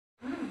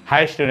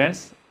Hi students,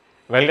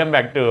 welcome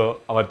back to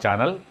our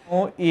channel.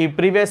 ఈ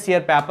previous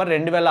year paper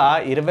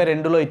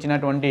 2022లో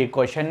ఇచ్చినటువంటి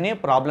క్వశ్చన్ని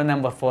problem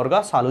number 4గా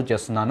solve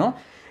చేస్తున్నాను.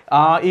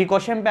 ఈ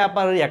క్వశ్చన్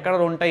పేపర్ ఎక్కడ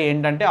ఉంటాయి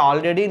ఏంటంటే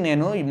ఆల్రెడీ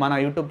నేను మన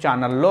యూట్యూబ్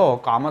ఛానల్లో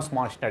కామర్స్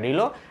స్మార్ట్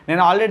స్టడీలో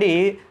నేను ఆల్రెడీ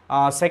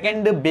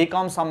సెకండ్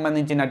బీకామ్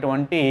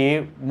సంబంధించినటువంటి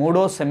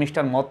 3వ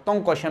సెమిస్టర్ మొత్తం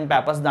క్వశ్చన్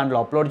పేపర్స్ దాంట్లో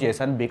అప్లోడ్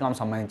చేశాను బీకామ్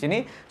సంబంధించి.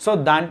 సో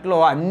దాంట్లో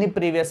అన్ని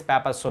ప్రీవియస్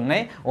పేపర్స్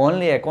ఉన్నాయి,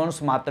 ఓన్లీ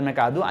అకౌంట్స్ మాత్రమే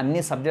కాదు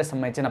అన్ని సబ్జెక్ట్స్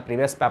సంబంధించిన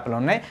ప్రీవియస్ పేపర్లు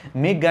ఉన్నాయి.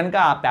 మీకు కనుక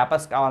ఆ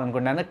పేపర్స్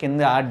కావాలనుకుంటే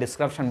కింద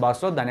డిస్క్రిప్షన్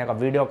బాక్స్లో దాని యొక్క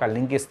వీడియో ఒక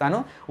లింక్ ఇస్తాను,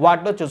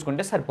 వాటిలో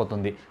చూసుకుంటే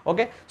సరిపోతుంది.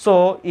 ఓకే, సో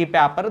ఈ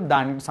పేపర్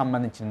దానికి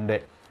సంబంధించిందే.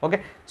 ఓకే,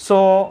 సో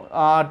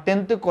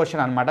 10th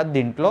క్వశ్చన్ అనమాట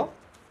దీంట్లో.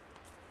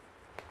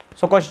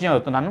 సో క్వశ్చన్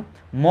చదువుతున్నాను.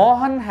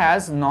 Mohan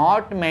has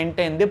not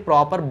maintain the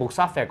proper books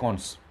of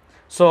accounts.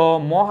 So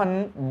Mohan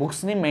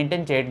బుక్స్ని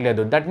maintain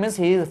చేయట్లేదు. That means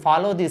he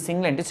follow the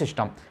single entry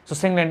system. So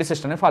single entry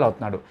సిస్టమ్ని ఫాలో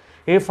అవుతున్నాడు.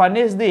 ఈ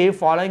furnish the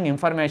following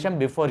information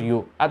before you.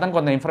 అతను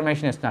కొంత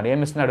information ఇస్తున్నాడు.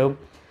 ఏమి ఇస్తున్నాడు?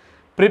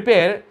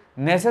 Prepare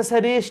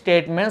necessary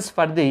statements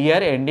for the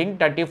year ending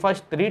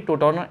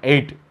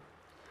 31/3/2008.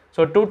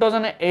 So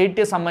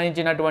 2008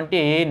 సంబంధించినటువంటి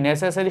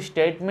నెసెసరీ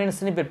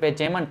స్టేట్మెంట్స్ని ప్రిపేర్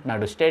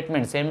చేయమంటున్నాడు.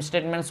 స్టేట్మెంట్స్ ఏం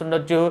స్టేట్మెంట్స్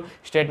ఉండొచ్చు?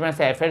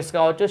 స్టేట్మెంట్స్ ఎఫెక్ట్స్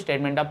కావచ్చు,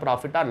 statement of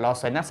profit or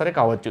loss అయినా సరే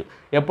కావచ్చు.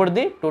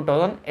 ఎప్పుడుది?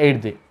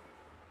 2008ది.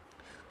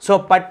 సో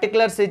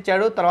పర్టికులర్స్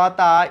ఇచ్చాడు.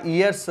 తర్వాత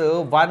ఇయర్స్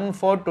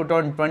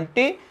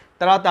 1/4/2020,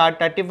 తర్వాత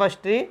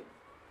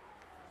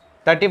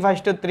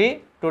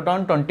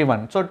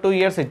 31/3/2021. సో 2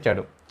 years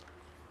ఇచ్చాడు.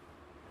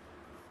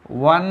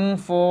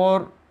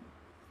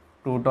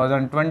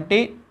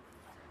 1/4/2020,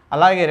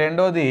 అలాగే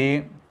రెండోది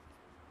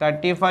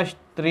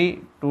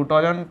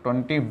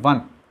 31/3/2021.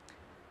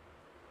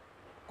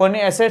 కొన్ని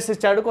అసెట్స్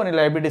ఇచ్చాడు, కొన్ని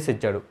లయబిలిటీస్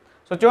ఇచ్చాడు.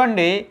 సో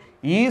చూడండి,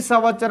 ఈ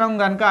సంవత్సరం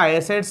కనుక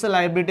అసెట్స్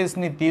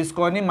లయబిలిటీస్ని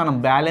తీసుకొని మనం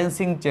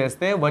బ్యాలెన్సింగ్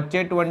చేస్తే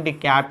వచ్చేటువంటి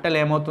క్యాపిటల్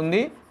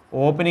ఏమవుతుంది?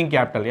 Opening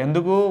capital.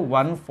 ఎందుకు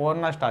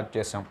 1/4న స్టార్ట్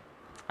చేసాం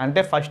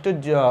అంటే ఫస్ట్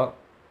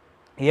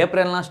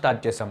ఏప్రిల్న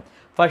స్టార్ట్ చేసాం.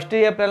 ఫస్ట్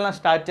ఏప్రిల్న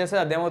స్టార్ట్ చేస్తే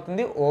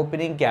అదేమవుతుంది?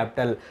 Opening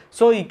capital.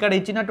 సో ఇక్కడ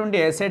ఇచ్చినటువంటి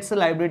అసెట్స్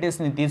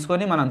లయబిలిటీస్ని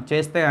తీసుకొని మనం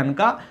చేస్తే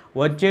కనుక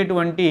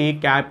వచ్చేటువంటి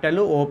క్యాపిటల్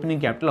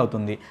ఓపెనింగ్ క్యాపిటల్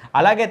అవుతుంది.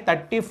 అలాగే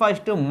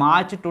 31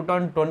 March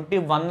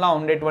 2021లో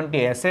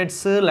ఉండేటువంటి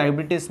అసెట్స్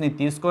లయబిలిటీస్ని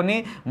తీసుకొని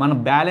మనం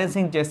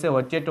బ్యాలెన్సింగ్ చేస్తే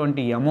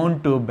వచ్చేటువంటి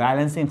అమౌంట్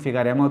బ్యాలెన్సింగ్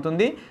ఫిగర్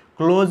ఏమవుతుంది?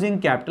 క్లోజింగ్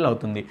క్యాపిటల్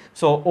అవుతుంది.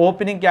 So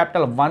opening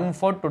capital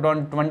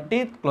 1/4/2020,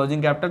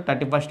 closing capital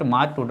 31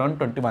 March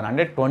 2021.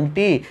 అంటే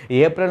 20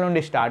 ఏప్రిల్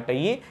నుండి స్టార్ట్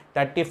అయ్యి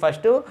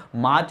 31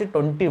 March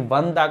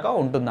 2021 దాకా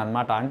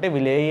ఉంటుందన్నమాట. అంటే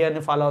వీళ్ళు ఏ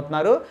ఇయర్ని ఫాలో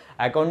అవుతున్నారు?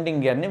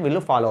 అకౌంటింగ్ ఇయర్ని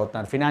వీళ్ళు ఫాలో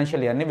అవుతున్నారు,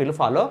 ఫినాన్షియల్ ఇయర్ని వీళ్ళు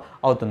ఫాలో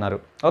అవుతున్నారు.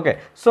 ఓకే,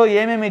 సో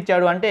ఏమేమి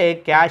ఇచ్చాడు అంటే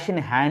క్యాష్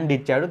ఇన్ హ్యాండ్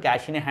ఇచ్చాడు.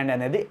 క్యాష్ ఇన్ హ్యాండ్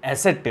అనేది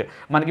అసెట్.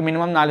 మనకి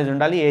మినిమం నాలెడ్జ్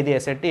ఉండాలి, ఏది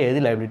అసెట్ ఏది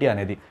లయబిలిటీ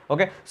అనేది.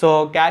 Okay, so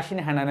cash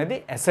in hand అనేది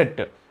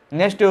asset.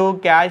 Next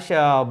cash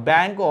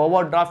bank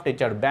over draft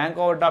ఇచ్చాడు. బ్యాంక్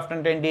ఓవర్ డ్రాఫ్ట్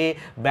అంటే ఏంటి?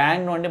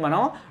 బ్యాంక్ నుండి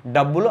మనం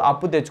డబ్బులు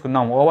అప్పు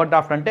తెచ్చుకున్నాం. ఓవర్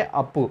డ్రాఫ్ట్ అంటే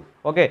అప్పు.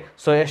 ఓకే,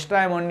 సో ఎక్స్ట్రా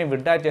అమౌంట్ని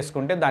విత్డ్రా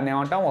చేసుకుంటే దాన్ని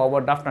ఏమంటాం?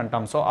 ఓవర్ డ్రాఫ్ట్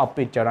అంటాం. సో అప్పు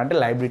ఇచ్చాడు అంటే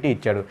లయబిలిటీ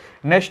ఇచ్చాడు.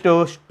 నెక్స్ట్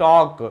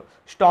స్టాక్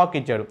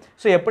ఇచ్చాడు.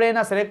 సో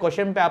ఎప్పుడైనా సరే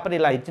క్వశ్చన్ పేపర్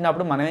ఇలా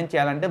ఇచ్చినప్పుడు మనం ఏం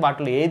చేయాలంటే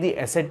వాటిలో ఏది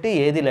అసెట్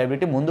ఏది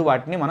లయబిలిటీ ముందు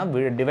వాటిని మనం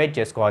డివైడ్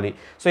చేసుకోవాలి.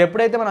 సో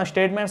ఎప్పుడైతే మనం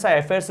స్టేట్మెంట్స్ ఆఫ్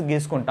అఫైర్స్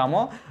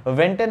గీసుకుంటామో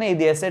వెంటనే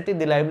ఇది అసెట్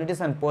ఇది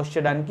లయబిలిటీస్ అని పోస్ట్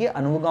చేయడానికి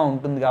అనువుగా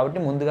ఉంటుంది. కాబట్టి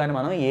ముందుగానే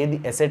మనం ఏది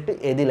అసెట్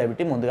ఏది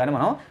లయబిలిటీ ముందుగానే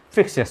మనం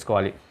ఫిక్స్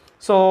చేసుకోవాలి.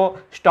 సో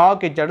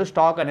స్టాక్ ఇచ్చాడు.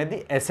 స్టాక్ అనేది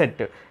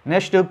అసెట్.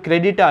 నెక్స్ట్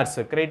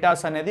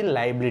క్రెడిటార్స్ అనేది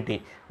లయబిలిటీ.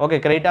 ఓకే,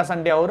 క్రెడిటార్స్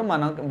అంటే ఎవరు?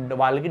 మనం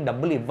వాళ్ళకి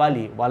డబ్బులు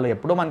ఇవ్వాలి, వాళ్ళు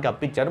ఎప్పుడో మనకి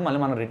అప్పిచ్చారు, మళ్ళీ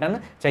మనం రిటర్న్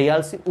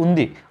చేయాల్సి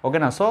ఉంది.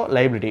 ఓకేనా? So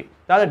liability.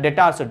 తర్వాత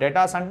డెటార్స్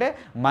అంటే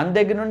మన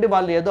దగ్గర నుండి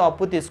వాళ్ళు ఏదో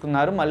అప్పు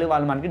తీసుకున్నారు, మళ్ళీ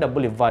వాళ్ళు మనకి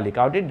డబ్బులు ఇవ్వాలి.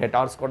 కాబట్టి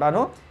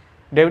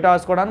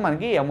డెబిటార్స్ కూడా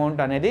మనకి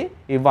అమౌంట్ అనేది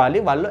ఇవ్వాలి,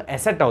 వాళ్ళు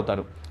అసెట్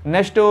అవుతారు.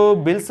 నెక్స్ట్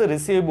బిల్స్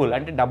రిసీవబుల్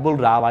అంటే డబ్బులు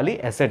రావాలి,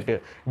 అసెట్.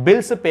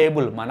 బిల్స్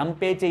పేబుల్ మనం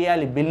పే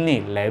చేయాలి బిల్ని,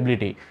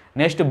 లయబిలిటీ.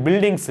 నెక్స్ట్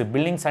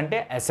బిల్డింగ్స్ అంటే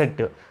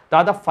అసెట్.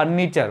 తర్వాత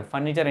ఫర్నిచర్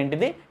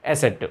ఏంటిది?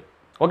 అసెట్.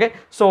 ఓకే,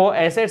 సో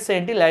అసెట్స్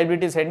ఏంటి,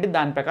 లయబిలిటీస్ ఏంటి,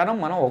 దాని ప్రకారం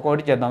మనం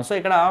ఒక్కొక్కటి చేద్దాం. సో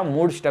ఇక్కడ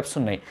 3 steps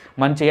ఉన్నాయి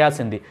మనం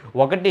చేయాల్సింది.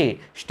 ఒకటి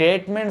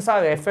statements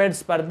of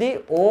effects for the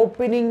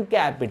opening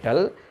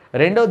capital,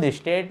 రెండోది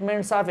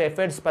statements of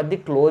effects for the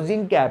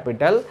closing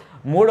capital,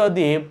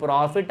 మూడోది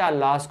ప్రాఫిట్ ఆర్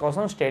లాస్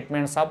కోసం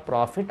statements of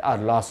profit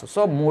or loss.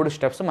 So 3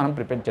 steps మనం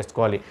ప్రిపేర్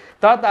చేసుకోవాలి.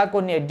 తర్వాత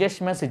కొన్ని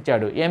అడ్జస్ట్మెంట్స్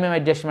ఇచ్చాడు. ఏమేమి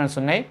అడ్జస్ట్మెంట్స్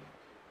ఉన్నాయి?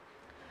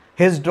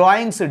 His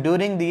drawings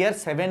during the year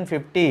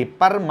 750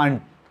 per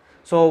month.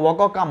 So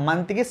ఒక్కొక్క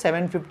మంత్కి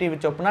 750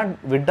 చొప్పున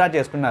విత్డ్రా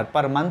చేసుకున్నారు.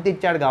 పర్ మంత్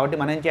ఇచ్చాడు కాబట్టి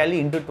మనం ఏం చేయాలి?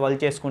 ఇంటూ 12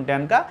 చేసుకుంటే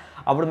కనుక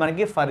అప్పుడు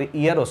మనకి ఫర్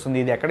ఇయర్ వస్తుంది.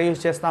 ఇది ఎక్కడ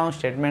యూజ్ చేస్తాం?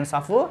 Statements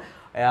of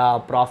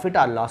profit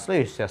or లాస్లో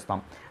use చేస్తాం.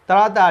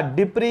 తర్వాత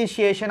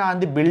డిప్రిషియేషన్ ఆన్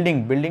ది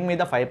బిల్డింగ్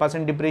మీద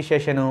 5%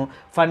 డిప్రిషియేషను,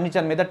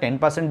 ఫర్నిచర్ మీద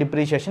 10%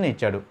 డిప్రిషియేషన్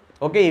ఇచ్చాడు.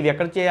 ఓకే, ఇవి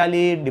ఎక్కడ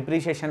చేయాలి?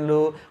 డిప్రిషియేషన్లు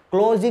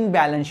క్లోజింగ్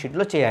బ్యాలెన్స్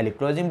షీట్లో చేయాలి.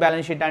 క్లోజింగ్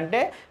బ్యాలెన్స్ షీట్ అంటే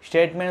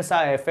స్టేట్మెంట్స్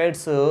ఆఫ్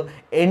ఎఫెక్ట్స్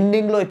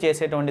ఎండింగ్లో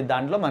చేసేటువంటి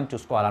దాంట్లో మనం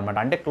చూసుకోవాలన్నమాట.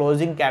 అంటే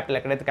క్లోజింగ్ క్యాపిటల్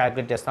ఎక్కడైతే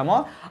క్యాలిక్యులేట్ చేస్తామో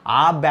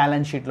ఆ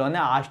బ్యాలెన్స్ షీట్లోనే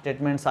ఆ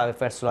స్టేట్మెంట్స్ ఆఫ్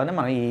ఎఫెక్ట్స్లోనే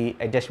మనం ఈ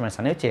అడ్జస్ట్మెంట్స్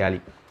అనేవి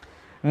చేయాలి.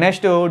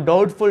 Next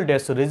doubtful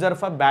debts, reserve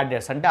for bad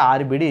debts అంటే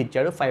ఆర్బిడి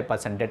ఇచ్చాడు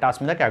 5% డేటాస్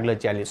మీద క్యాలిక్యులేట్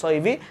చేయాలి. సో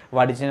ఇవి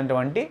వాడు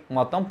ఇచ్చినటువంటి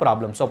మొత్తం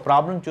ప్రాబ్లమ్. సో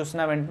ప్రాబ్లం చూసిన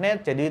వెంటనే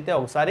చదివితే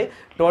ఒకసారి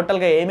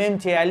టోటల్గా ఏమేమి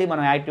చేయాలి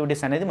మనం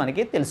యాక్టివిటీస్ అనేది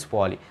మనకి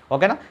తెలిసిపోవాలి.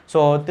 ఓకేనా. సో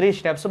 3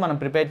 స్టెప్స్ మనం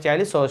ప్రిపేర్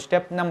చేయాలి. So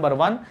step number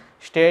 1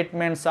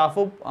 statements of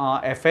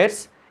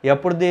affairs.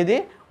 ఎప్పుడుది ఇది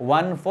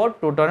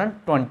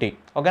 1/4/2020.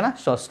 ఓకేనా.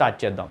 సో స్టార్ట్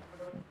చేద్దాం.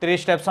 3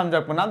 స్టెప్స్ అని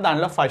చెప్పుకున్నాం.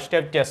 దానిలో ఫస్ట్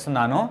స్టెప్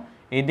చేస్తున్నాను.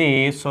 ఇది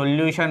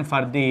solution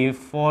for the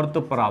 4th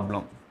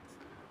problem.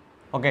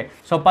 Okay.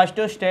 So first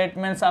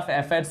statements of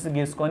affairs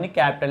గీసుకొని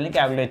క్యాపిటల్ని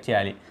calculate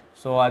చేయాలి.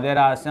 సో అదే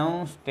రాసాం,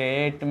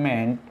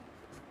 statement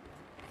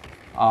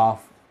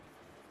of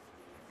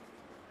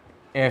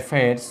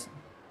affairs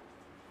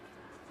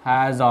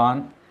has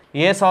on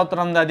a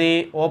సంవత్సరం అది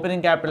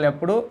ఓపెనింగ్ క్యాపిటల్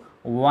ఎప్పుడు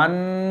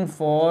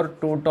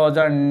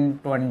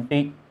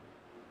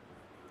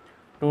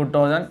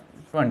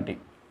 1/4/2020.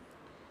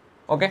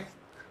 ఓకే.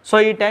 సో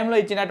ఈ టైంలో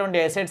ఇచ్చినటువంటి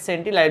అసెట్స్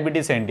ఏంటి,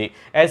 లయబిలిటీస్ ఏంటి.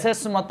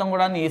 అసెట్స్ మొత్తం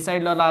కూడా ఈ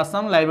సైడ్లో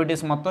రాస్తాం,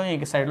 లయబిలిటీస్ మొత్తం ఈ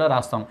సైడ్లో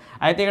రాస్తాం.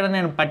 అయితే ఇక్కడ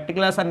నేను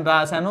పర్టికులర్స్ అని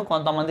రాశాను.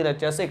 కొంతమంది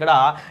వచ్చేసి ఇక్కడ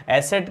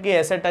అసెట్కి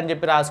అసెట్ అని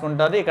చెప్పి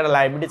రాసుకుంటారు, ఇక్కడ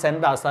లయబిలిటీస్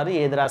అని రాస్తారు.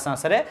 ఏది రాసినా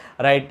సరే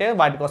రైట్,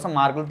 వాటి కోసం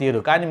మార్కులు తీరు.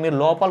 కానీ మీరు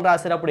లోపల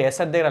రాసేటప్పుడు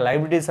అసెట్ దగ్గర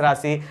లయబిలిటీస్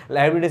రాసి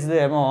లయబిలిటీస్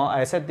ఏమో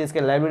అసెట్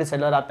తీసుకెళ్ళి లయబిలిటీస్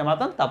సైడ్లో రాస్తే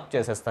మాత్రం తప్పు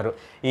చేసేస్తారు.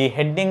 ఈ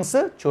హెడ్డింగ్స్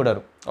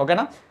చూడరు.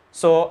 ఓకేనా.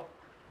 సో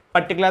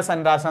పర్టికులర్స్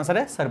అని రాసినా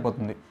సరే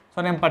సరిపోతుంది. సో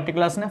నేను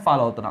పర్టికులర్స్ని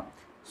ఫాలో అవుతున్నాను.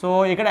 సో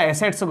ఇక్కడ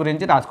అసెట్స్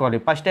గురించి రాసుకోవాలి.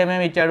 ఫస్ట్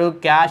ఏమేమి ఇచ్చాడు,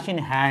 cash in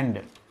hand.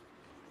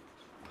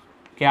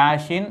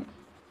 Cash in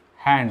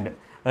hand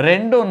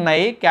 2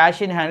 ఉన్నాయి. క్యాష్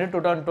ఇన్ హ్యాండ్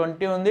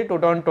 2020 ఉంది,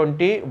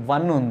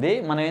 2021 ఉంది.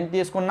 మనం ఏం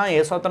తీసుకున్నాం, ఏ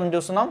సంవత్సరం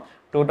చూస్తున్నాం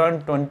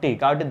 2020,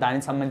 కాబట్టి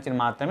దానికి సంబంధించిన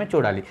మాత్రమే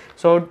చూడాలి.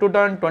 సో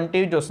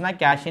 2020 చూస్తున్నా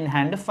క్యాష్ ఇన్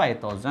హ్యాండ్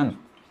 5,000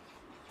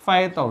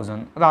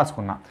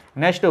 రాసుకున్నా.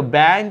 నెక్స్ట్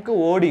బ్యాంక్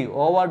ఓడి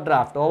ఓవర్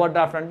డ్రాఫ్ట్. ఓవర్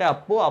డ్రాఫ్ట్ అంటే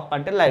అప్పు, అప్పు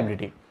అంటే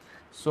లయబిలిటీ.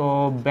 సో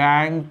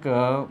బ్యాంక్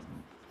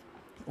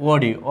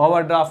ఓడి,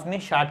 ఓవర్ డ్రాఫ్ట్ని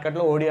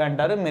షార్ట్కట్లో ఓడి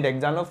అంటారు. మీరు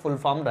ఎగ్జామ్లో ఫుల్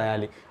ఫామ్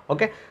రాయాలి.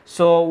 ఓకే.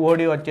 సో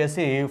ఓడి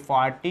వచ్చేసి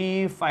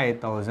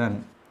 45,000.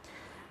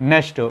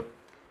 నెక్స్ట్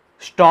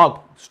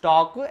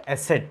స్టాక్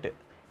అసెట్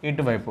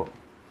ఇటువైపు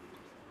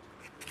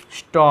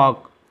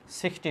స్టాక్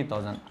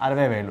 60,000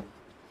 60,000.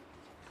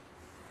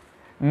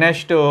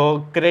 నెక్స్ట్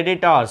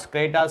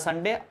క్రెడిటార్స్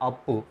అంటే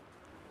అప్పు,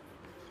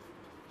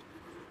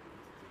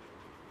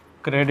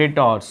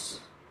 creditors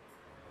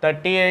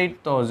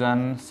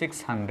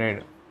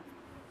 38,600.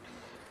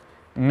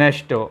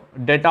 Next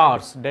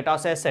debtors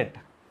asset,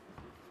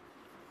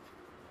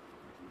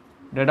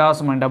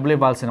 debtors మన డబ్బులు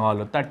ఇవ్వాల్సిన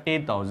వాళ్ళు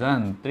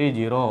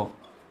 30,030.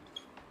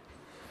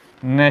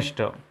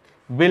 నెక్స్ట్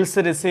బిల్స్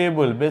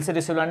రిసీవబుల్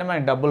అంటే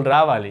మనకి డబ్బులు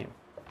రావాలి.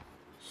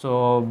 So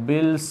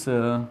bills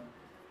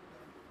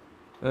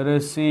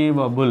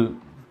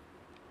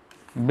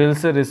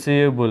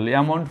receivable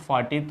amount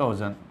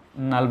 40,000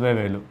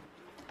 40,000.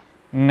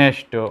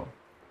 Next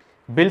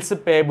bills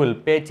payable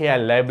pay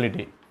చేయాలి,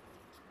 liability.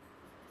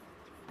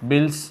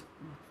 Bills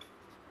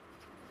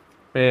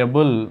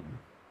payable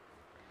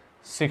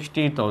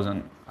 60,000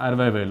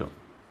 60,000.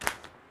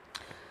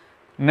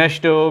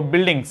 Next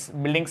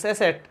buildings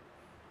asset.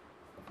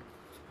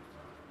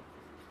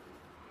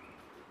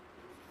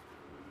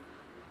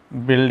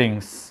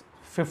 Buildings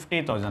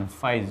 50,000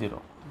 50.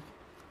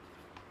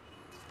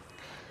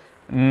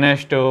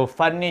 Next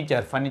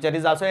furniture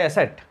is also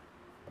asset.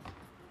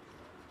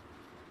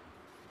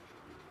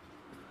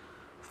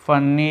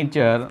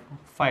 Furniture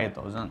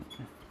 5,000.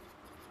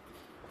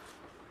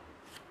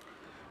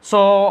 So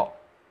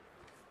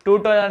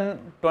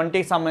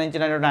 2020కి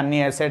సంబంధించినటువంటి అన్ని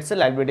అసెట్స్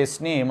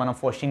లయబిలిటీస్ని మనం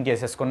పోస్టింగ్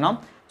చేసేసుకున్నాం.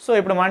 సో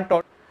ఇప్పుడు మనం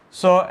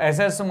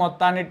అసెట్స్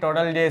మొత్తాన్ని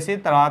టోటల్ చేసి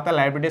తర్వాత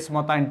లయబిలిటీస్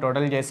మొత్తాన్ని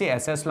టోటల్ చేసి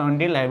అసెట్స్లో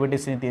ఉండి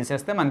లయబిలిటీస్ని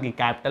తీసేస్తే మనకి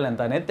క్యాపిటల్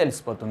ఎంత అనేది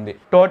తెలిసిపోతుంది.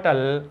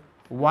 టోటల్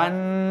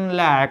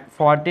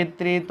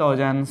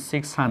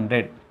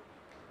 1,43,600.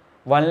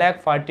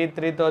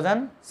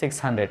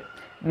 1,43,600.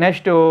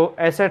 నెక్స్ట్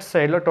అసెట్స్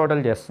సైడ్లో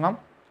టోటల్ చేస్తున్నాం.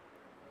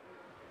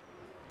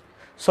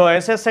 సో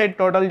అసెట్స్ సైడ్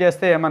టోటల్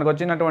చేస్తే మనకు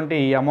వచ్చినటువంటి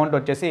అమౌంట్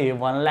వచ్చేసి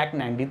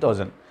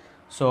 1,90,000.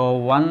 సో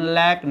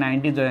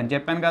 1,90,000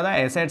 చెప్పాను కదా,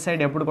 అసెట్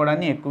సైడ్ ఎప్పుడు కూడా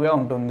ఎక్కువే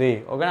ఉంటుంది.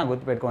 ఓకేనా,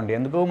 గుర్తుపెట్టుకోండి.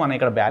 ఎందుకు, మనం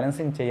ఇక్కడ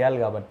బ్యాలెన్సింగ్ చేయాలి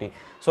కాబట్టి.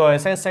 సో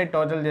అసెట్ సైడ్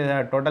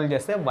టోటల్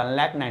చేస్తే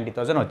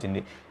 1,90,000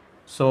 వచ్చింది.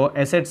 So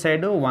asset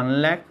side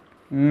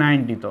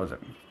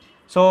 1,90,000.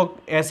 So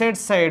asset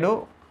side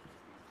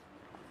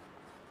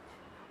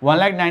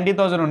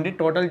 1,90,000 ఉండి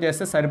టోటల్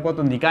చేస్తే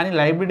సరిపోతుంది. కానీ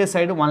లయబిలిటీ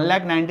సైడ్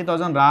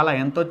 1,90,000 రాలా.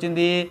 ఎంత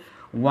వచ్చింది,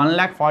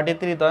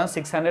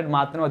 1,43,600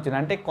 మాత్రమే వచ్చింది.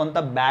 అంటే కొంత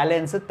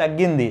బ్యాలెన్స్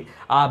తగ్గింది.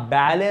 ఆ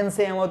బ్యాలెన్స్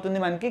ఏమవుతుంది,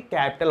 మనకి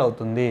క్యాపిటల్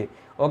అవుతుంది.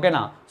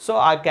 ఓకేనా. సో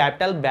ఆ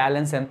క్యాపిటల్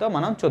బ్యాలెన్స్ ఎంతో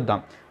మనం చూద్దాం.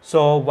 సో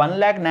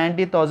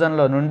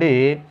 1,90,000లో నుండి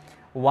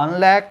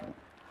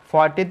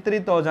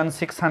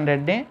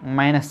 1,43,600ని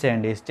మైనస్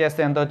చేయండి. చేస్తే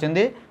ఎంత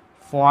వచ్చింది,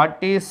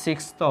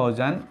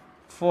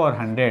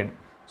 46,400.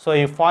 సో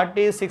ఈ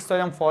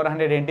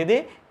 46,400 ఏంటిది,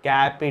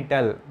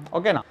 క్యాపిటల్.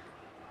 ఓకేనా.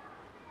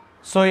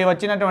 సో ఈ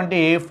వచ్చినటువంటి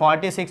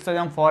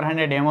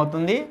 46,400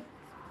 ఏమవుతుంది,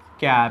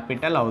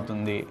 క్యాపిటల్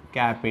అవుతుంది.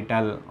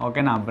 క్యాపిటల్.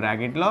 ఓకేనా,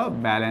 బ్రాకెట్లో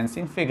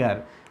బ్యాలెన్సింగ్ ఫిగర్.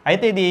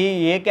 అయితే ఇది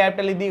ఏ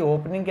క్యాపిటల్, ఇది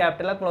ఓపెనింగ్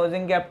క్యాపిటలా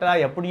క్లోజింగ్ క్యాపిటలా,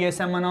 ఎప్పుడు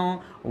చేసాం మనం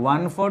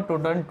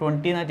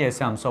 1/4/2020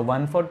 చేసాం. సో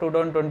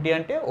 1/4/2020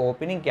 అంటే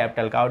ఓపెనింగ్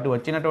క్యాపిటల్ కాబట్టి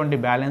వచ్చినటువంటి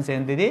బ్యాలెన్స్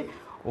ఏంటి, ఇది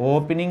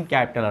ఓపెనింగ్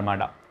క్యాపిటల్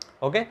అనమాట.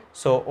 ఓకే,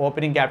 సో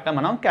ఓపెనింగ్ క్యాపిటల్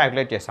మనం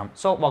క్యాలిక్యులేట్ చేసాం.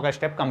 సో ఒక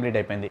స్టెప్ కంప్లీట్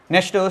అయిపోయింది.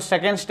 Next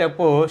second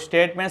step,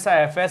 statements of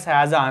FS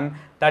has on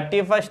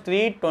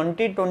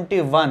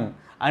 31/3/2021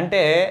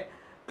 అంటే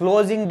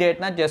క్లోజింగ్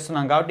డేట్న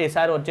చేస్తున్నాం కాబట్టి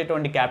ఈసారి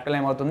వచ్చేటువంటి క్యాపిటల్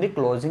ఏమవుతుంది,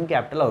 క్లోజింగ్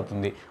క్యాపిటల్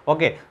అవుతుంది.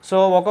 ఓకే, సో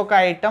ఒక్కొక్క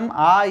ఐటమ్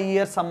ఆ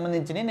ఇయర్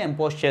సంబంధించి నేను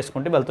పోస్ట్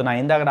చేసుకుంటూ వెళ్తున్నా.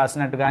 ఇందాక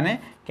రాసినట్టుగానే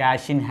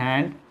cash in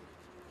hand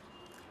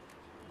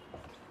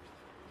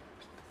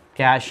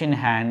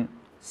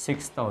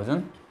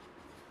 6,000.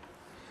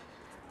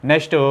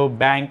 Next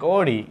bank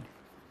OD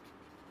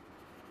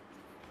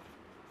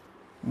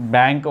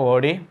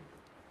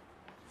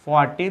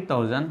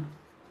 40,000.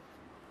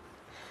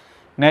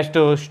 Next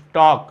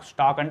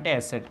stock అంటే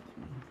అసెట్,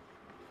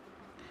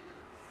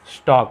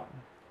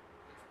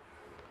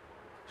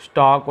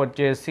 స్టాక్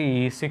వచ్చేసి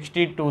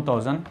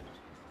 62,000.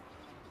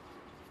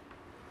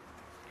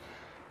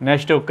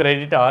 Next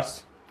creditors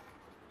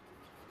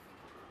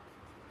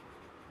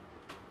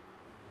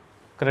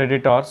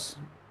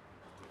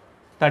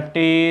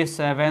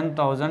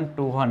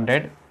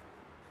 37,200.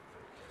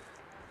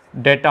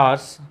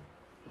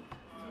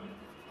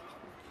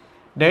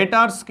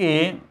 డేటార్స్కి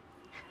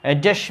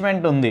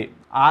అడ్జస్ట్మెంట్ ఉంది,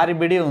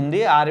 ఆర్బిడి ఉంది,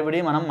 ఆర్బిడి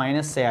మనం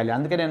మైనస్ చేయాలి.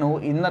 అందుకే నేను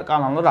ఇన్నర్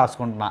కాలంలో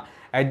రాసుకుంటున్నా.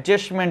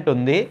 అడ్జస్ట్మెంట్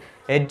ఉంది,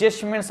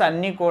 అడ్జస్ట్మెంట్స్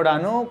అన్నీ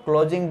కూడాను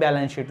క్లోజింగ్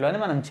బ్యాలెన్స్ షీట్లోనే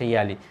మనం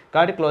చేయాలి.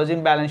 కాబట్టి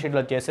క్లోజింగ్ బ్యాలెన్స్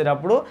షీట్లో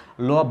చేసేటప్పుడు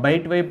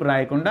బయట వైపు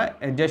రాయకుండా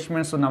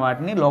అడ్జస్ట్మెంట్స్ ఉన్న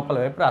వాటిని లోపల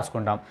వైపు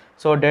రాసుకుంటాం.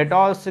 సో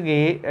డేటార్స్కి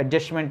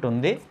అడ్జస్ట్మెంట్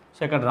ఉంది, సో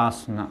ఇక్కడ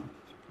రాస్తున్నా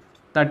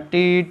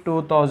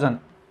 32,000.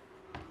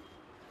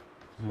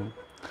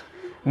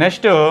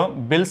 Next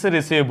bills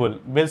receivable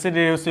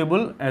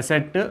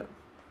asset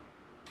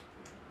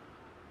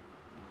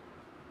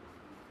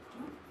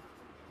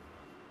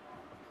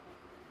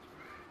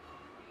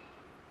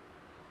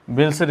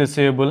bills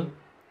receivable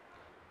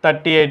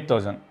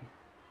 38,000.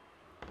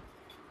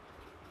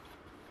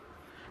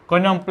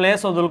 కొంచెం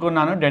ప్లేస్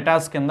వదులుకున్నాను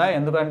డేటాస్ కింద,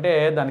 ఎందుకంటే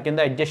దాని కింద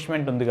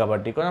అడ్జస్ట్మెంట్ ఉంది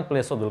కాబట్టి కొంచెం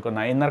ప్లేస్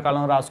వదులుకున్నా. ఇన్నర్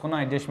కాలం రాసుకున్నాం,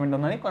 అడ్జస్ట్మెంట్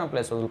ఉందని కొంచెం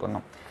place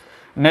వదులుకున్నాం.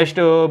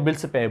 Next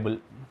bills payable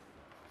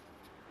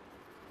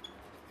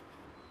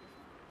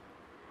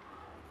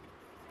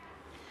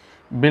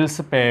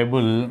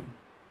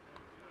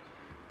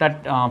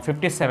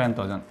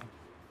 57,000.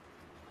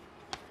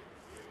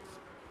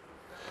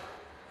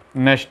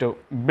 Next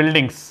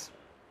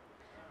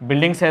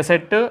buildings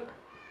asset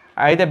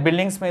అయితే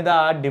బిల్డింగ్స్ మీద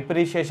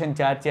డిప్రిషియేషన్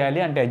ఛార్జ్ చేయాలి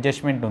అంటే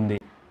అడ్జస్ట్మెంట్ ఉంది.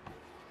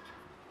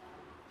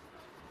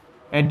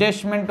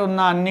 అడ్జస్ట్మెంట్ ఉన్న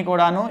అన్నీ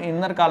కూడాను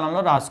ఇన్నర్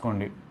కాలంలో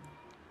రాసుకోండి.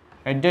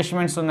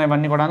 అడ్జస్ట్మెంట్స్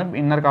ఉన్నవన్నీ కూడాను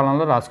ఇన్నర్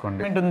కాలంలో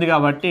రాసుకోండి. ఉంది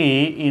కాబట్టి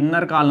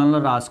ఇన్నర్ కాలంలో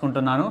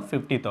రాసుకుంటున్నాను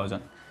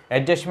 50,000.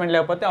 అడ్జస్ట్మెంట్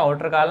లేకపోతే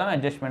అవుటర్ కాలం,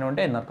 అడ్జస్ట్మెంట్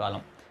ఉంటే ఇన్నర్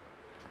కాలం.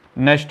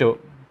 నెక్స్ట్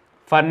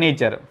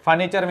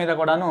ఫర్నిచర్ మీద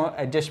కూడాను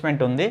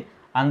అడ్జస్ట్మెంట్ ఉంది,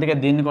 అందుకే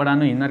దీన్ని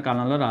కూడాను ఇన్నర్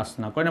కాలంలో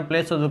రాస్తున్నా. కొంచెం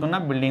ప్లేస్ చదువుకున్న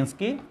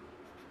బిల్డింగ్స్కి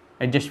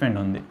అడ్జస్ట్మెంట్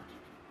ఉంది.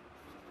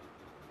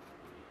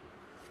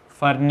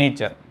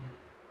 ఫర్నిచర్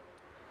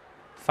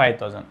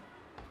 5,000,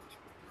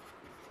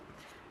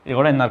 ఇది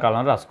కూడా ఇన్నర్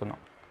కాలంలో రాసుకున్నాం.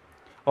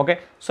 ఓకే,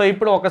 సో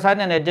ఇప్పుడు ఒకసారి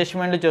నేను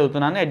అడ్జస్ట్మెంట్లు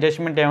చదువుతున్నాను.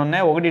 అడ్జస్ట్మెంట్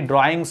ఏమున్నాయి, ఒకటి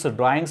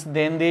drawings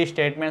దేనిది,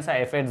 statements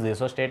ఐఎఫ్ఎస్ది.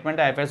 So statement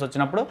IFS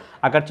వచ్చినప్పుడు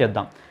అక్కడ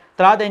చేద్దాం.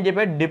 తర్వాత ఏం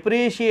చెప్పారు,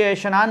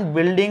 depreciation on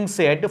buildings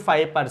at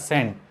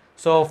 5%.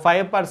 So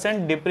 5%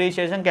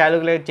 depreciation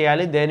calculate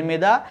చేయాలి దేని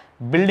మీద,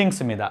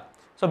 బిల్డింగ్స్ మీద.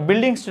 సో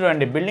బిల్డింగ్స్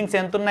చూడండి, బిల్డింగ్స్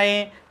ఎంత ఉన్నాయి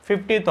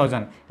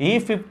 50,000. ఈ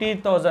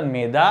 50,000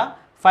 మీద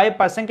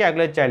 5%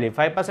 క్యాలిక్యులేట్ చేయాలి.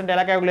 5%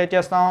 ఎలా క్యాలిక్యులేట్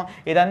చేస్తాం,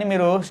 ఇదన్నీ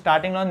మీరు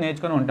స్టార్టింగ్లో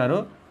నేర్చుకొని ఉంటారు.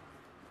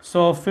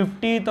 సో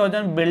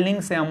 50,000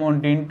 బిల్డింగ్స్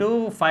అమౌంట్ ఇంటూ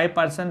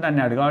 5%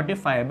 అన్నాడు కాబట్టి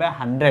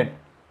 5/100.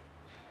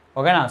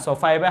 ఓకేనా, సో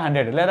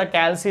 5/100 లేదా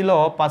క్యాల్సీలో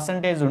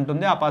పర్సంటేజ్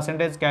ఉంటుంది, ఆ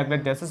పర్సంటేజ్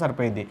క్యాలిక్యులేట్ చేస్తే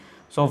సరిపోయింది.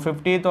 సో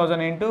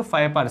 50,000 ఇంటూ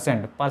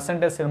 5%,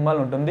 పర్సంటేజ్ సింబల్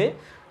ఉంటుంది.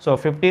 సో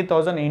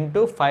 50,000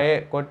 ఇంటూ 5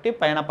 కొట్టి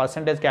పైన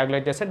పర్సంటేజ్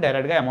క్యాలిక్యులేట్ చేస్తే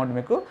డైరెక్ట్గా అమౌంట్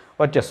మీకు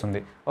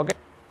వచ్చేస్తుంది. ఓకే,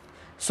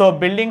 సో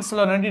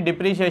బిల్డింగ్స్లో నుండి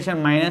డిప్రిషియేషన్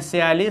మైనస్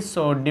చేయాలి.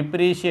 సో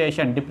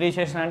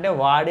డిప్రిషియేషన్ అంటే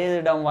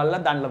వాడేయడం వల్ల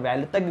దాంట్లో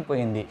వాల్యూ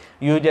తగ్గిపోయింది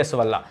యూజెస్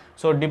వల్ల.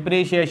 సో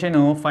డిప్రిషియేషన్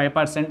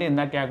 5%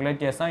 ఇందాక క్యాలిక్యులేట్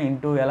చేస్తాం,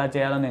 ఇంటూ ఎలా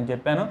చేయాలో నేను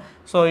చెప్పాను.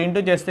 సో ఇంటూ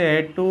చేస్తే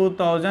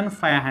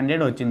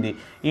 2,500 వచ్చింది.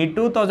 ఈ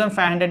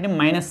 2,500ని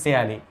మైనస్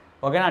చేయాలి.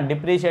 ఓకేనా,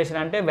 డిప్రిషియేషన్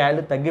అంటే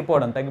వాల్యూ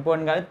తగ్గిపోవడం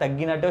కాదు,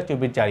 తగ్గినట్టుగా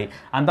చూపించాలి.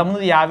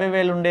 అంతకుముందు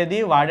 50,000 ఉండేది,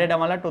 వాడేయడం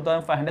వల్ల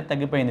 2,500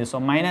 తగ్గిపోయింది. సో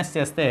మైనస్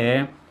చేస్తే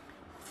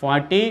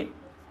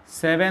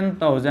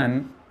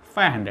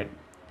 47,500.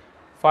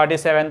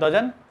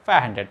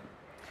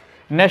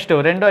 నెక్స్ట్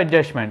రెండో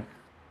అడ్జస్ట్మెంట్,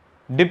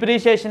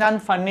 డిప్రిషియేషన్ ఆన్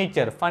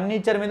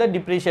ఫర్నిచర్ మీద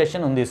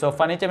డిప్రిషియేషన్ ఉంది. సో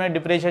ఫర్నిచర్ మీద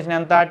డిప్రిషియేషన్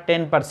ఎంత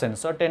 10%.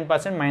 సో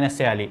 10% మైనస్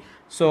చేయాలి.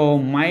 సో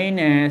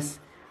మైనస్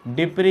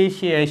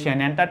డిప్రిషియేషన్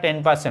ఎంత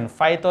 10%.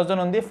 5,000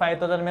 ఉంది,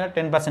 5,000 మీద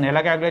 10%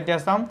 ఎలా క్యాలిక్యులేట్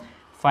చేస్తాం,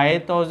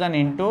 5,000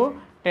 ఇంటూ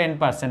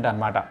 10%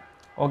 అనమాట.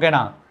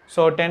 ఓకేనా,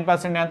 సో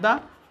 10% ఎంత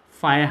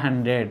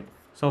 500.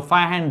 సో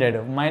 500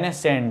 మైనస్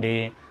చేయండి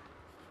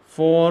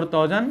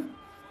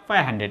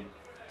 4,500.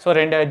 సో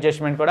 2వ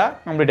అడ్జస్ట్మెంట్ కూడా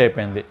కంప్లీట్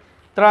అయిపోయింది.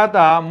 తర్వాత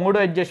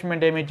 3వ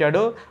అడ్జస్ట్మెంట్ ఏమి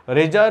ఇచ్చాడు,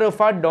 reserve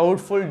for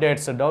doubtful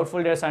dates.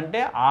 Doubtful dates అంటే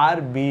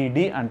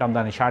ఆర్బిడి అంటాం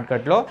దాన్ని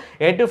షార్ట్కట్లో.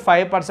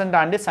 85%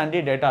 అండి సండే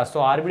డేటాస్. సో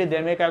ఆర్బిడి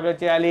దేని మీద క్యాలిక్యులేట్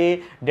చేయాలి,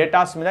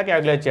 డేటాస్ మీద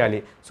క్యాలిక్యులేట్ చేయాలి.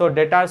 సో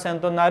డేటాస్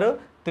ఎంత ఉన్నారు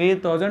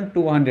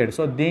 3200.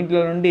 సో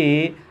దీంట్లో నుండి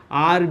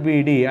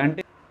ఆర్బిడి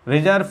అంటే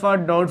reserve for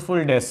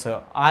doubtful days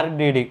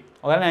RDD.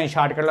 Okay, నేను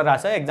షార్ట్కట్లో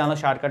రాస్తే ఎగ్జామ్లో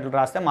షార్ట్కట్లో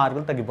రాస్తే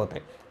మార్కులు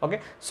తగ్గిపోతాయి. Okay,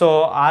 so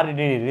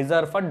RDD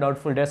reserve for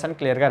doubtful days అని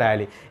క్లియర్గా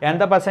రాయాలి.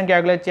 ఎంత పర్సెంట్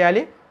క్యాలిక్యులేట్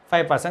చేయాలి,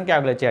 5%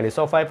 క్యాలిక్యులేట్ చేయాలి.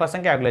 సో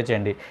 5% క్యాలిక్యులేట్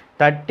చేయండి.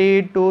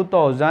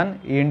 32,000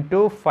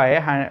 ×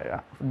 5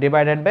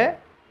 డివైడెడ్ బై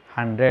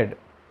 100.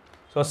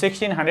 సో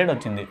 1600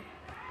 వచ్చింది.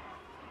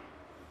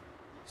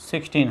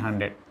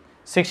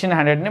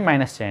 1600ని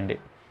మైనస్ చేయండి.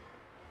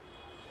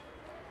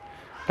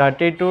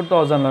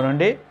 32,000లో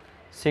నుండి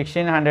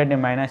 1600ని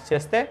మైనస్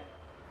చేస్తే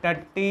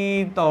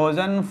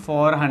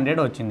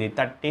 30,400 వచ్చింది.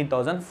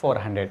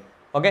 30,400.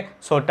 ఓకే,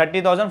 సో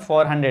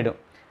 30,400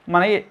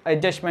 మన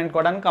అడ్జస్ట్మెంట్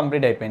కూడా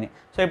కంప్లీట్ అయిపోయినాయి.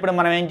 సో ఇప్పుడు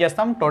మనం ఏం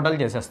చేస్తాం, టోటల్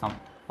చేసేస్తాం.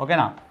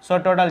 ఓకేనా, సో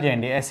టోటల్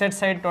చేయండి. అసెట్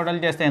సైడ్ టోటల్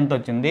చేస్తే ఎంత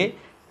వచ్చింది,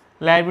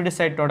 లయబిలిటీ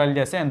సైడ్ టోటల్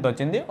చేస్తే ఎంత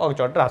వచ్చింది ఒక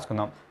చోట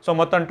రాసుకుందాం. సో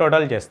మొత్తం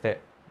టోటల్ చేస్తే,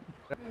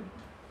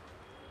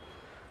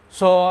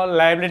 సో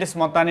లయబిలిటీస్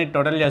మొత్తాన్ని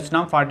టోటల్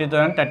చేస్తున్నాం.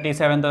 40,000,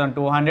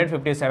 37,200,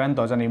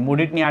 57,000. ఈ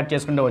మూడింటిని యాడ్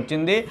చేసుకుంటే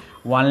వచ్చింది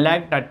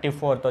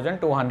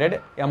 1,34,200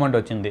 అమౌంట్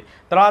వచ్చింది.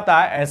 తర్వాత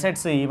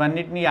అసెట్స్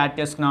ఇవన్నిటిని యాడ్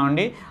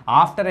చేసుకున్నామండి.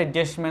 ఆఫ్టర్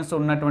అడ్జస్ట్మెంట్స్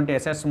ఉన్నటువంటి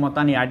అసెట్స్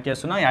మొత్తాన్ని యాడ్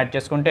చేస్తున్నాం. యాడ్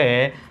చేసుకుంటే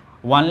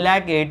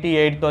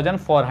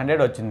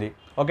 1,88,400 వచ్చింది.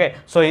 ఓకే,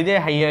 సో ఇదే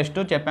హైయెస్ట్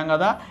చెప్పాం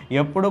కదా,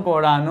 ఎప్పుడు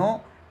కూడాను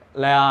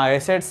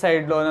అసెట్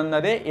సైడ్లో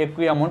ఉన్నదే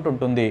ఎక్కువ అమౌంట్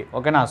ఉంటుంది.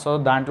 ఓకేనా, సో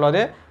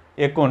దాంట్లోదే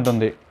ఎక్కువ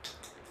ఉంటుంది.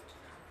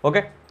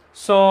 ఓకే,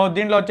 సో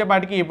దీంట్లో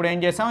వచ్చేపాటికి ఇప్పుడు ఏం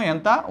చేసాం,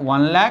 ఎంత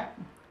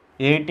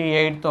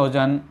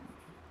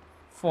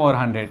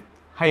 1,88,400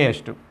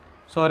 హైయెస్ట్.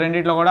 సో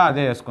రెండిట్లో కూడా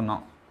అదే చేసుకున్నాం,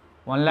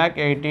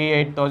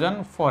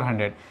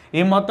 1,88,400.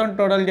 ఈ మొత్తం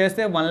టోటల్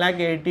చేస్తే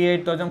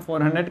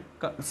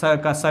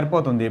 1,88,400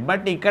 సరిపోతుంది.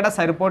 బట్ ఇక్కడ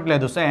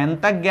సరిపోవట్లేదు. సో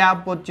ఎంత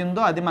గ్యాప్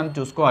వచ్చిందో అది మనం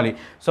చూసుకోవాలి.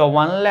 సో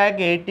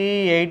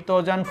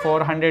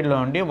 1,88,400లో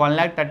నుండి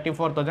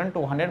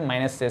 1,34,200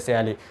 మైనస్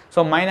చేసేయాలి. సో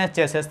మైనస్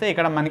చేసేస్తే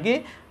ఇక్కడ మనకి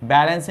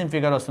బ్యాలెన్సింగ్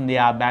ఫిగర్ వస్తుంది.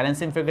 ఆ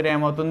బ్యాలెన్సింగ్ ఫిగర్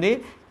ఏమవుతుంది,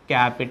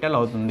 క్యాపిటల్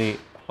అవుతుంది.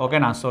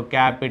 ఓకేనా, so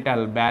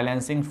capital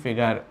balancing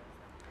figure.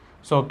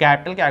 So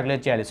capital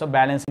calculate చేయాలి. సో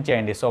బ్యాలెన్సింగ్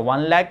చేయండి. సో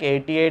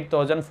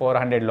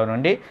 1,88,400లో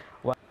నుండి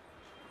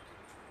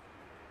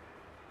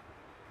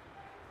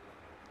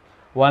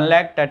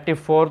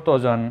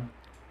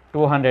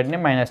 1,34,200ని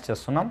మైనస్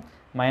చేస్తున్నాం.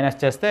 మైనస్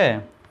చేస్తే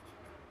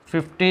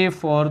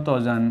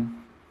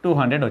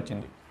 54,200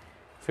 వచ్చింది.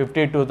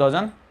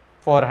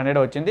 52,400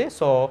 వచ్చింది.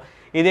 సో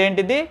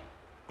ఇదేంటిది,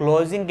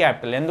 క్లోజింగ్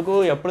క్యాపిటల్. ఎందుకు,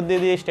 ఎప్పుడు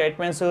ఇది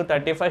స్టేట్మెంట్స్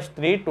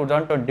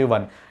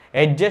 31/3/2021.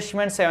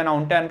 అడ్జస్ట్మెంట్స్ ఏమైనా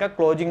ఉంటే కనుక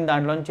క్లోజింగ్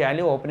దాంట్లో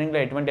చేయాలి. ఓపెనింగ్లో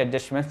ఎటువంటి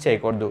అడ్జస్ట్మెంట్స్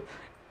చేయకూడదు.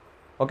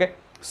 ఓకే,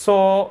 సో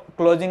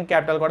క్లోజింగ్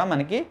క్యాపిటల్ కూడా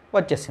మనకి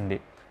వచ్చేసింది.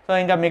 సో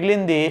ఇంకా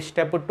మిగిలింది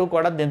స్టెప్ 2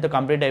 కూడా దీంతో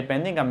కంప్లీట్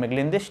అయిపోయింది. ఇంకా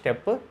మిగిలింది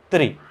స్టెప్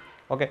 3.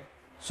 ఓకే,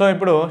 సో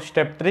ఇప్పుడు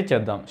స్టెప్ 3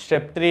 చేద్దాం.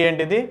 స్టెప్ 3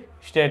 ఏంటిది,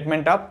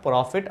 statement of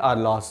profit or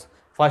loss.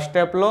 First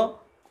స్టెప్లో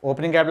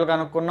ఓపెనింగ్ క్యాపిటల్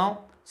కనుక్కున్నాం,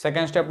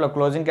 సెకండ్ స్టెప్లో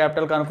క్లోజింగ్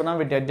క్యాపిటల్ కనుక్కున్నాం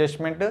విత్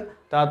అడ్జస్ట్మెంట్.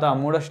 తర్వాత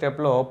మూడో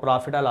స్టెప్లో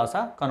ప్రాఫిట్ ఆర్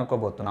లాసా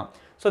కనుక్కోబోతున్నాం.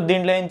 సో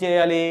దీంట్లో ఏం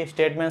చేయాలి,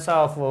 statements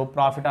of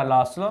profit or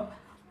లాస్లో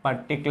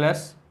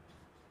particulars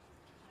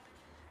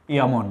ఈ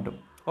అమౌంట్.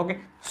 ఓకే,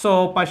 సో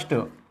ఫస్ట్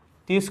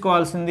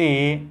తీసుకోవాల్సింది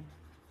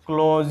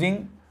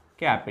క్లోజింగ్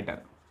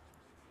క్యాపిటల్.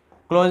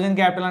 క్లోజింగ్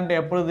క్యాపిటల్ అంటే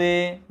ఎప్పుడుది,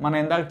 మనం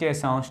ఇందాక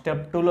చేసాం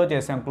స్టెప్ 2లో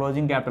చేసాం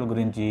క్లోజింగ్ క్యాపిటల్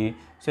గురించి.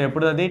 సో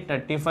ఎప్పుడు అది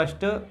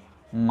 31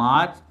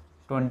 మార్చ్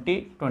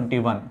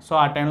 2021. సో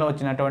ఆ టైంలో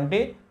వచ్చినటువంటి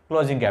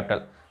closing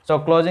capital. So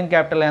closing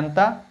capital ఎంత,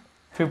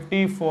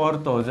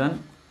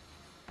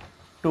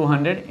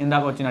 54,200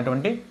 ఇందాక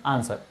వచ్చినటువంటి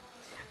ఆన్సర్.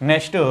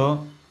 నెక్స్ట్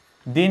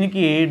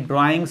దీనికి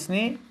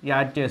డ్రాయింగ్స్ని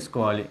యాడ్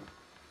చేసుకోవాలి.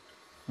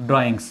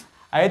 డ్రాయింగ్స్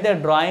అయితే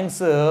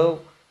డ్రాయింగ్స్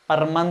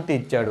పర్ మంత్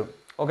ఇచ్చాడు.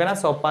 ఓకేనా,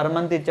 సో పర్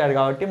మంత్ ఇచ్చాడు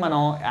కాబట్టి మనం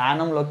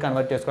యానంలోకి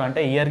కన్వర్ట్ చేసుకోవాలి,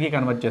 అంటే ఇయర్కి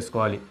కన్వర్ట్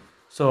చేసుకోవాలి.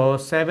 సో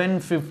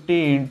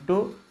 750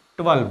 ×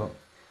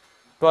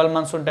 12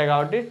 మంత్స్ ఉంటాయి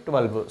కాబట్టి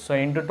 12. సో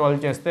ఇంటూ 12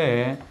 చేస్తే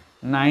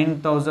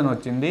 9,000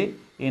 వచ్చింది.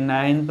 ఈ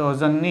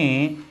 9,000ని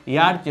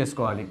యాడ్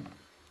చేసుకోవాలి.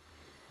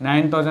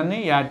 9,000ని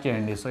యాడ్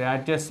చేయండి. సో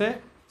యాడ్ చేస్తే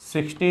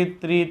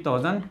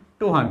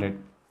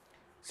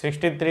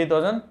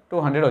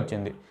 63,200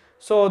 వచ్చింది.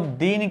 సో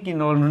దీనికి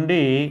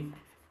నుండి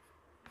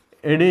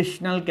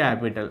ఎడిషనల్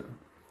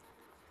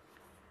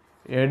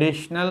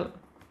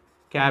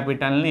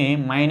క్యాపిటల్ని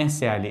మైనస్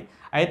చేయాలి.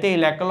 అయితే ఈ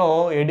లెక్కలో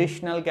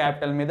ఎడిషనల్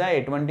క్యాపిటల్ మీద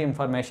ఎటువంటి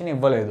ఇన్ఫర్మేషన్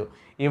ఇవ్వలేదు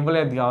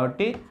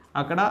కాబట్టి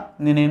అక్కడ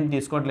నేనేం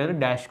తీసుకోవట్లేదు,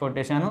 డాష్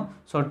కొట్టేశాను.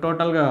 సో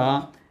టోటల్గా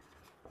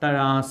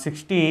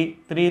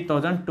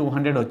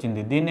 63,200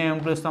 వచ్చింది. దీన్ని ఏం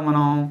పిలుస్తాం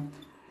మనం,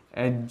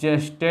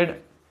 అడ్జస్టెడ్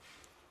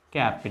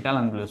క్యాపిటల్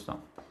అని పిలుస్తాం.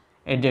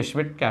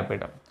 Adjustment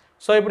capital.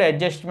 సో ఇప్పుడు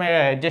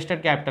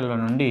అడ్జస్టెడ్ క్యాపిటల్లో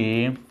నుండి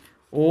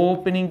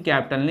ఓపెనింగ్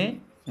క్యాపిటల్ని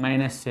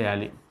మైనస్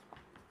చేయాలి.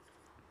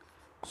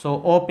 సో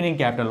ఓపెనింగ్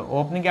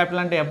క్యాపిటల్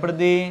అంటే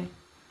ఎప్పటిది,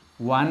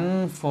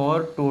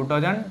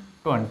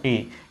 1/4/2020.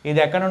 ఇది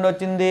ఎక్కడ నుండి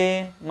వచ్చింది?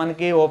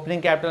 మనకి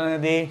ఓపెనింగ్ క్యాపిటల్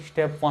అనేది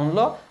స్టెప్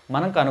 1లో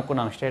మనం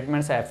కనుక్కున్నాం,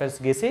 స్టేట్మెంట్స్ ఎఫ్ఎస్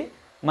గీసి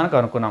మనం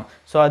కనుక్కున్నాం.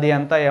 సో అది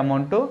ఎంత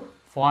అమౌంట్?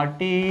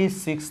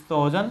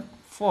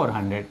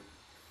 46,400.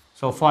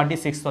 సో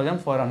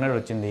 46,400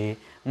 వచ్చింది.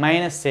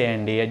 మైనస్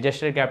చేయండి,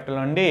 అడ్జస్టెడ్ క్యాపిటల్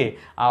నుండి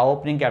ఆ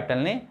ఓపెనింగ్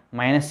క్యాపిటల్ని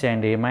మైనస్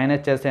చేయండి.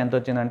 మైనస్ చేస్తే ఎంత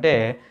వచ్చిందంటే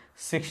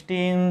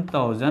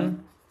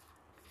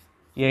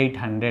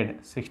 16,800.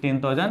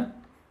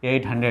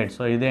 16,800.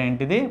 సో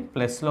ఇదేంటిది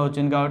ప్లస్లో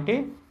వచ్చింది కాబట్టి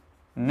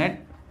net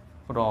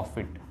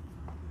profit.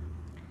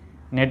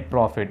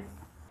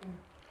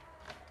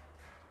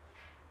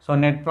 So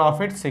net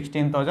profit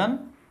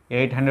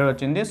 16,800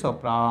 వచ్చింది. సో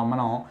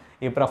మనం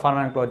ఈ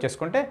ప్రొఫార్మాని క్లోజ్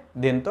చేసుకుంటే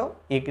దీంతో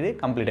ఇది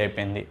కంప్లీట్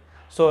అయిపోయింది.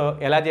 సో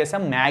ఎలా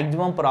చేసాం?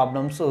 మ్యాక్సిమం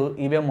ప్రాబ్లమ్స్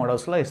ఇవే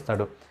మోడల్స్లో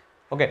ఇస్తాడు.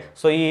 ఓకే,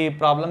 సో ఈ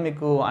ప్రాబ్లం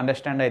మీకు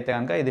అండర్స్టాండ్ అయితే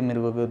కనుక, ఇది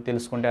మీరు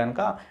తెలుసుకుంటే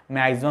కనుక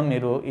మ్యాక్సిమం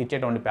మీరు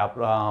ఇచ్చేటువంటి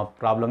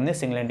ప్రాబ్లమ్ని,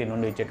 సింగిల్ ఎంట్రీ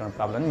నుండి ఇచ్చేటువంటి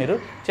ప్రాబ్లమ్ని మీరు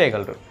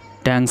చేయగలరు.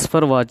 Thanks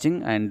for watching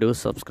and do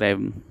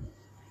subscribe.